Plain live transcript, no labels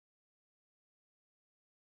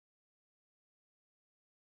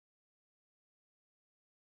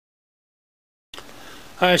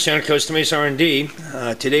Hi, Sean, Costa Mesa R&D.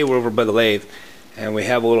 Today we're over by the lathe and we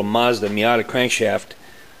have a little Mazda Miata crankshaft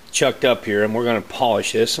chucked up here, and we're going to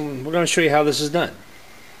polish this and we're going to show you how this is done.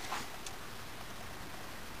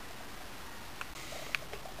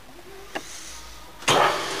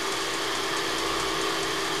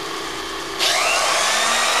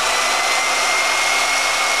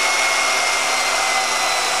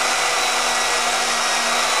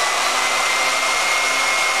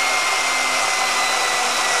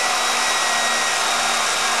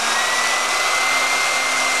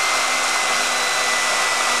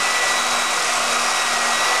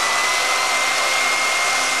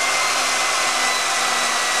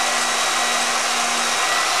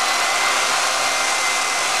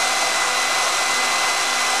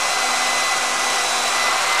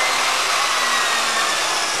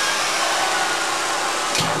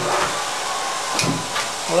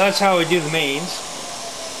 Well, that's how we do the mains,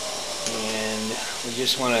 and we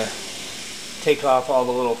just want to take off all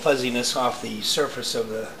the little fuzziness off the surface of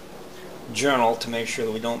the journal to make sure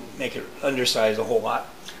that we don't make it undersized a whole lot.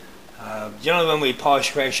 Generally when we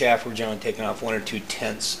polish crankshaft, we're generally taking off 1 or 2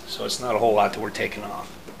 tenths, so it's not a whole lot that we're taking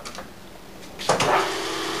off.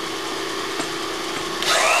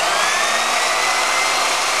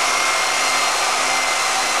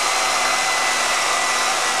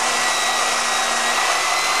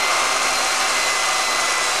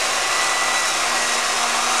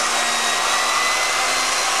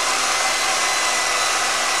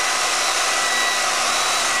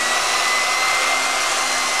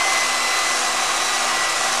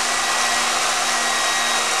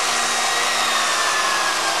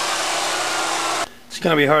 It's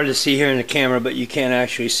going to be hard to see here in the camera, but you can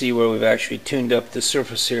actually see where we've actually tuned up the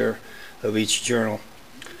surface here of each journal.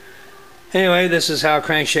 Anyway, this is how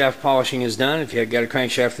crankshaft polishing is done. If you've got a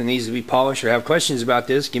crankshaft that needs to be polished or have questions about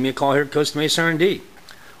this, give me a call here at Costa Mesa R&D.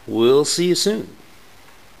 We'll see you soon.